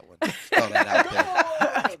appreciated that one. Throw that out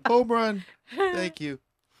there. Home run. Thank you.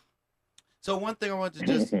 So one thing I want to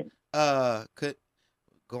just about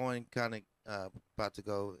to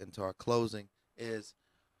go into our closing is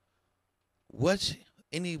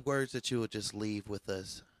any words that you would just leave with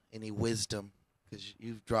us, any wisdom, because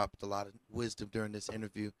you've dropped a lot of wisdom during this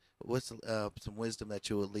interview. What's some wisdom that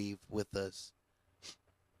you would leave with us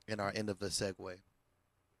in our end of the segue?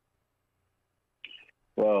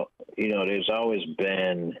 Well, there's always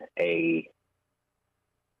been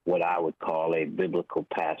what I would call a biblical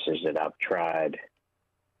passage that I've tried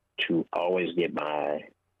to always get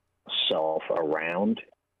myself around,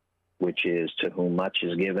 which is, to whom much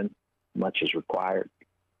is given, much is required.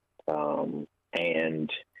 And,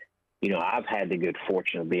 I've had the good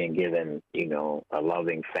fortune of being given, a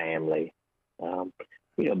loving family.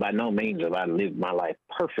 By no means have I lived my life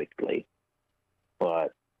perfectly,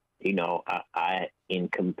 but, I in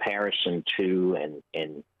comparison to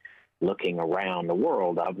and looking around the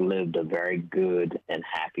world, I've lived a very good and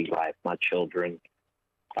happy life. My children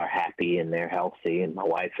are happy and they're healthy, and my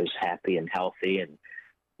wife is happy and healthy, and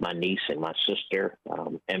my niece and my sister.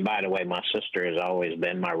 And by the way, my sister has always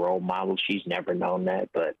been my role model. She's never known that,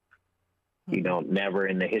 but, never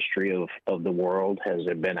in the history of the world has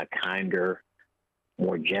there been a kinder,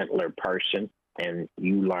 more gentler person. And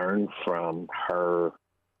you learn from her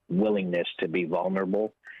willingness to be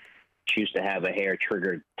vulnerable. She used to have a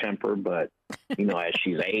hair-triggered temper, but, as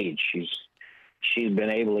she's aged, she's been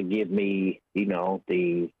able to give me,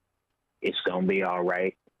 it's going to be all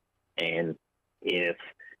right. And if,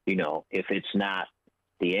 if it's not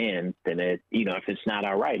the end, then if it's not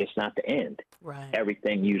all right, it's not the end. Right.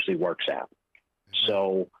 Everything usually works out.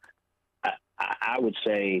 So I would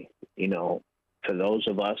say, for those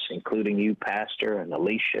of us, including you, Pastor, and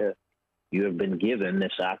Alicia, you have been given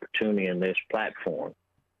this opportunity and this platform.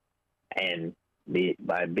 And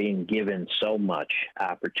by being given so much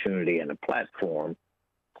opportunity and a platform,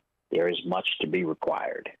 there is much to be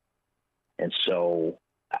required. And so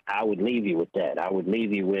I would leave you with that. I would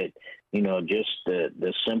leave you with, just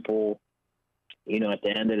the simple, at the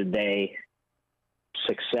end of the day,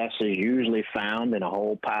 success is usually found in a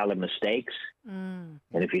whole pile of mistakes. And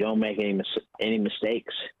if you don't make any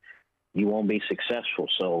mistakes, you won't be successful.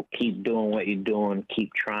 So keep doing what you're doing.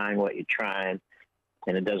 Keep trying what you're trying.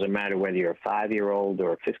 And it doesn't matter whether you're a 5-year-old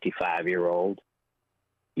or a 55-year-old.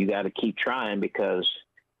 You got to keep trying, because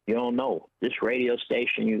you don't know. This radio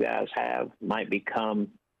station you guys have might become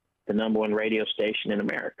the #1 radio station in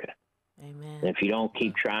America. Amen. And if you don't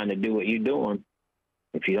keep trying to do what you're doing,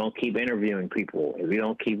 if you don't keep interviewing people, if you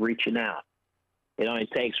don't keep reaching out, it only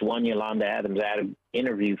takes one Yolanda Adams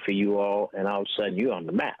interview for you all, and all of a sudden you're on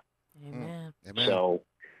the map. Amen. So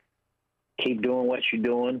keep doing what you're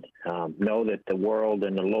doing. Know that the world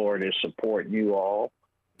and the Lord is supporting you all.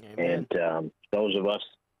 Amen. And those of us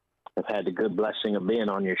have had the good blessing of being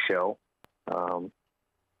on your show.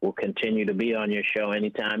 We'll continue to be on your show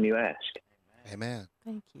anytime you ask. Amen.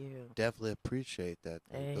 Thank you. Definitely appreciate that.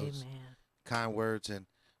 Those Amen. kind words. And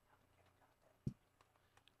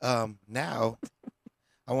now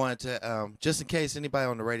I wanted to, just in case anybody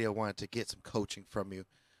on the radio wanted to get some coaching from you,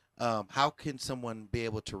 how can someone be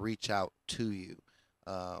able to reach out to you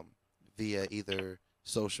via either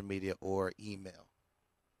social media or email?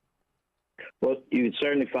 Well, you can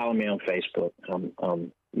certainly follow me on Facebook.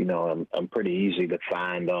 I'm pretty easy to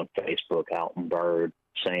find on Facebook, Alton Bird.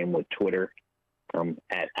 Same with Twitter.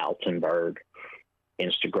 At Alton Bird.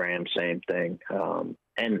 Instagram, same thing.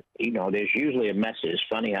 And there's usually a message. It's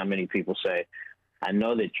funny how many people say, I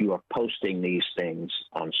know that you are posting these things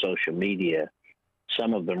on social media.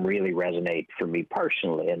 Some of them really resonate for me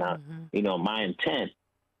personally. And my intent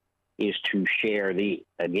is to share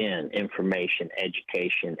information,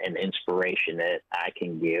 education, and inspiration that I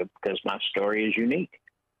can give, because my story is unique.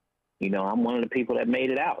 I'm one of the people that made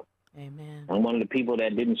it out. Amen. I'm one of the people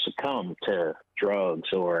that didn't succumb to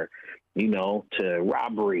drugs or, to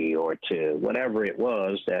robbery or to whatever it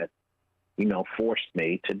was that, forced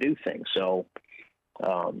me to do things. So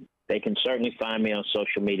they can certainly find me on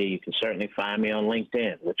social media. You can certainly find me on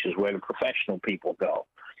LinkedIn, which is where the professional people go.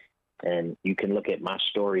 And you can look at my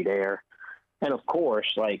story there. And of course,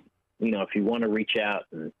 if you want to reach out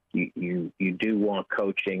and you do want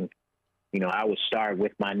coaching, I would start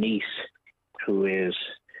with my niece, who is,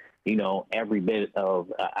 every bit of,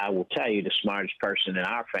 I will tell you, the smartest person in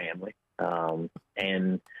our family.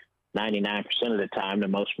 And 99% of the time, the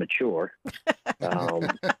most mature.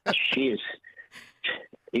 She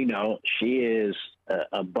is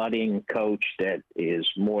a budding coach that is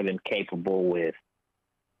more than capable with,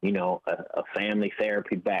 a family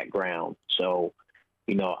therapy background. So,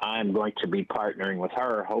 I'm going to be partnering with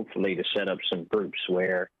her, hopefully, to set up some groups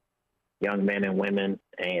where young men and women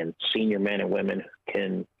and senior men and women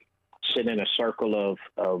can sit in a circle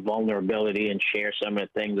of vulnerability and share some of the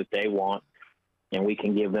things that they want. And we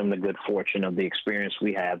can give them the good fortune of the experience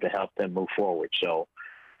we have to help them move forward. So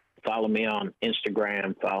follow me on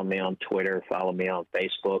Instagram, follow me on Twitter, follow me on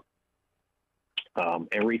Facebook,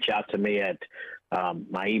 and reach out to me at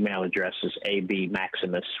my email address is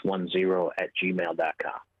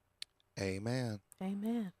abmaximus10@gmail.com. Amen.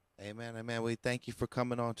 Amen. Amen. Amen. We thank you for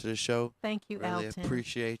coming on to the show. Thank you, really Alton.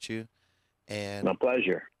 Appreciate you. And my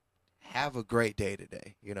pleasure. Have a great day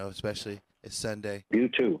today, especially it's Sunday. You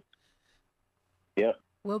too. Yep.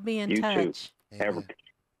 We'll be in you touch. Too.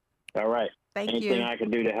 All right. Thank Anything you. I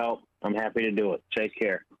can do to help, I'm happy to do it. Take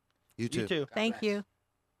care. You too. You too. Thank you.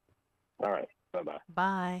 All right. Bye-bye.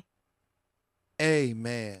 Bye.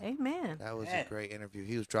 Amen. Amen. That was a great interview.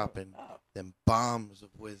 He was dropping them bombs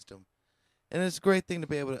of wisdom. And it's a great thing to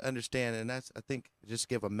be able to understand. And that's, I think, just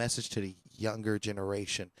give a message to the younger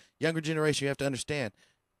generation. Younger generation, you have to understand,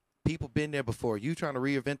 people been there before. You trying to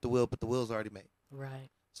reinvent the wheel, but the wheel's already made. Right.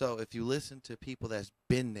 So if you listen to people that's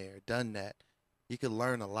been there, done that, you can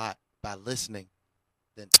learn a lot by listening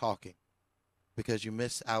than talking, because you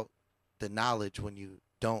miss out the knowledge when you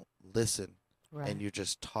don't listen and you're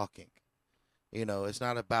just talking. It's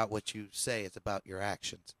not about what you say, it's about your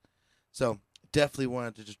actions. So definitely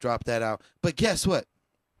wanted to just drop that out. But guess what?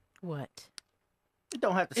 What? It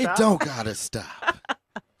don't have to stop. It don't gotta stop.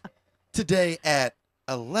 Today at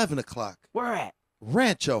 11 o'clock. Where at?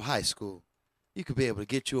 Rancho High School. you could be able to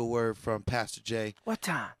get you a word from Pastor Jay. What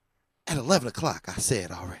time? At 11 o'clock, I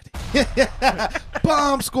said already.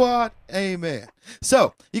 Bomb Squad. Amen.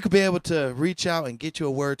 So you could be able to reach out and get you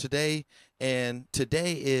a word today. And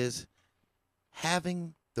today is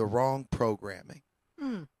having the wrong programming.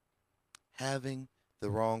 Having the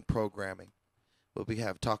wrong programming. We'll be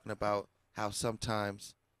talking about how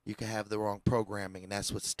sometimes you can have the wrong programming, and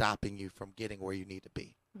that's what's stopping you from getting where you need to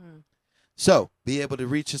be. So be able to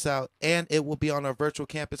reach us out, and it will be on our virtual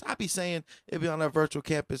campus. I be saying it'll be on our virtual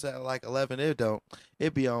campus at like 11. It don't.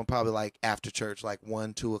 It'll be on probably like after church, like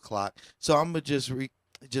 1, 2 o'clock. So I'm gonna just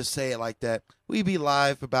say it like that. We be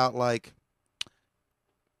live about like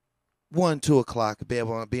 1, 2 o'clock. Be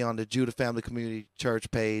able to be on the Judah Family Community Church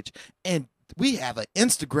page, and we have an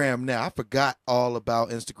Instagram now. I forgot all about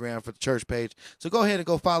Instagram for the church page. So go ahead and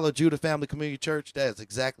go follow Judah Family Community Church. That is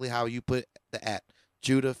exactly how you put the @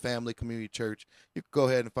 Judah Family Community Church. You can go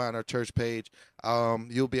ahead and find our church page.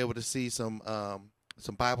 You'll be able to see some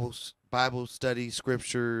Bible study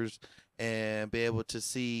scriptures and be able to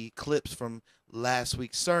see clips from last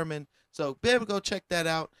week's sermon. So be able to go check that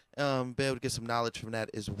out. Be able to get some knowledge from that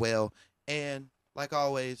as well. And like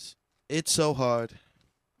always, it's so hard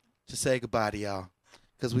to say goodbye to y'all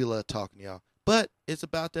because we love talking to y'all. But it's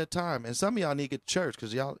about that time. And some of y'all need to get to church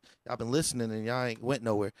because y'all been listening and y'all ain't went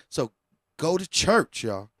nowhere. So go to church,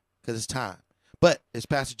 y'all, because it's time. But it's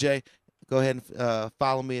Pastor Jay. Go ahead and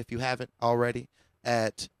follow me if you haven't already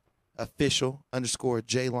at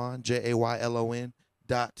official_Jaylon, JAYLON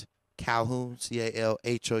 .Calhoun,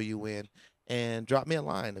 CALHOUN, and drop me a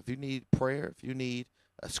line if you need prayer, if you need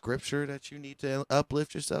a scripture that you need to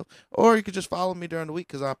uplift yourself, or you could just follow me during the week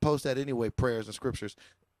because I post that anyway, prayers and scriptures,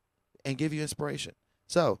 and give you inspiration.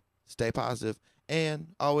 So stay positive,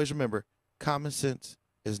 and always remember, common sense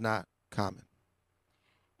is not common.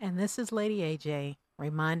 And this is Lady AJ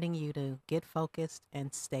reminding you to get focused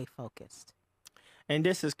and stay focused. And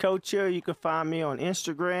this is Coach here. You can find me on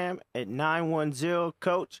Instagram at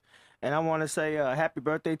 910coach. And I want to say happy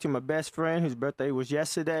birthday to my best friend whose birthday was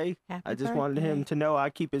yesterday. I just wanted him to know I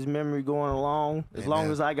keep his memory going along. As long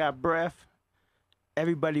as I got breath,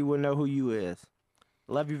 everybody will know who you is.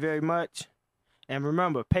 Love you very much. And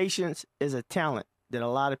remember, patience is a talent that a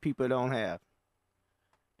lot of people don't have.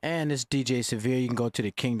 And it's DJ Severe. You can go to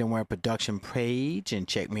the Kingdomware production page and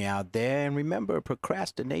check me out there. And remember,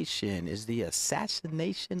 procrastination is the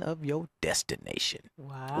assassination of your destination.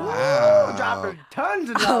 Wow. Dropping tons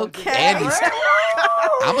of those. Okay. And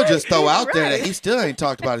I'm going to just throw out there that he still ain't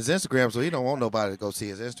talked about his Instagram, so he don't want nobody to go see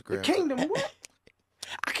his Instagram. Kingdom what?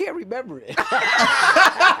 I can't remember it.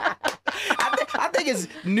 I think it's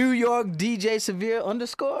New York DJ Severe _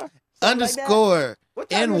 Underscore What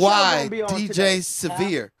time your show NY gonna be on DJ today?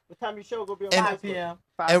 Severe. What time your show gonna be on? And- 5 p.m.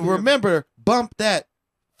 And remember, bump that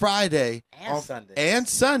Friday And Sundays. and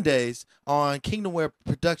Sundays on Kingdomware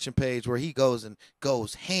production page where he goes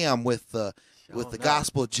ham with the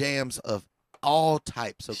gospel jams of all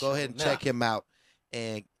types. So go ahead and check him out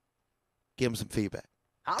and give him some feedback.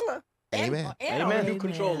 Holla. Amen. And our new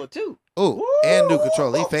controller, too. Ooh, and new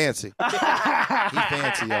control. He fancy. He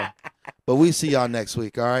fancy, y'all. But we see y'all next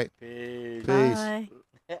week, all right? Peace. Bye.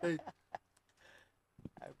 I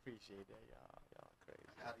appreciate that, y'all. Y'all crazy.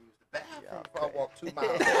 How to use the bathroom before I walk 2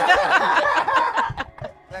 miles.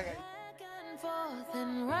 Back and forth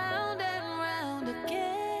and round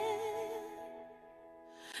again.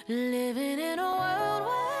 Living in a world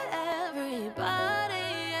where everybody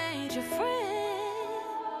ain't your friend.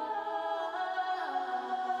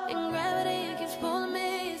 And gravity keeps pulling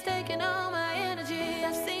me, it's taking all my energy.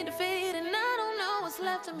 I've seen defeat and I don't know what's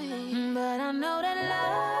left of me. But I know that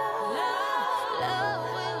love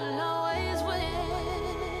will always win.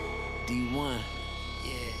 D1,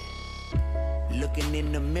 yeah. Looking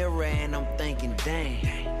in the mirror and I'm thinking,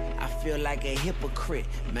 dang, I feel like a hypocrite,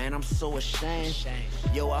 man, I'm so ashamed.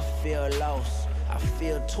 Yo, I feel lost, I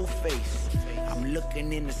feel two-faced. I'm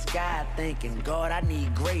looking in the sky thinking, God, I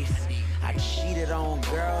need grace. I cheated on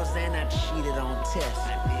girls and I cheated on tests.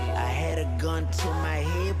 I had a gun to my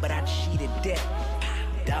head, but I cheated death.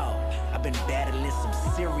 Dog, I've been battling some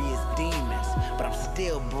serious demons, but I'm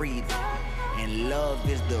still breathing, and love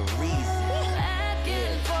is the reason. Back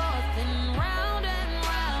and forth and round again.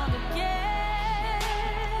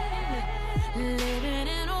 Living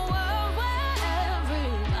in a world where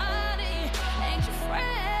everybody ain't your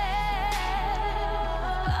friend.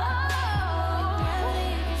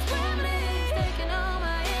 Gravity taking all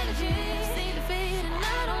my energy. See defeat and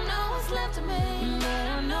I don't know what's left of me. But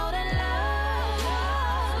I know that love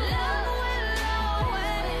will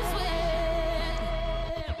always win.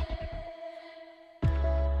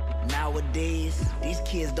 Nowadays, these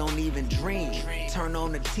kids don't even dream. Turn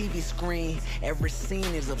on the TV screen, every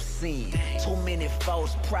scene is obscene. Too many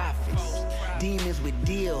false prophets, demons with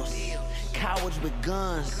deals, cowards with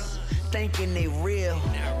guns, thinking they real.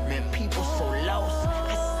 Man, people so lost,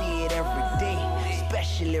 I see it every day,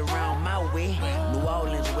 especially around my way, New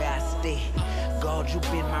Orleans where I stay. God, you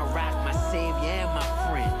been my rock, my savior, and my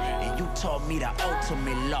friend, and you taught me the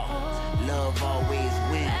ultimate law. Love always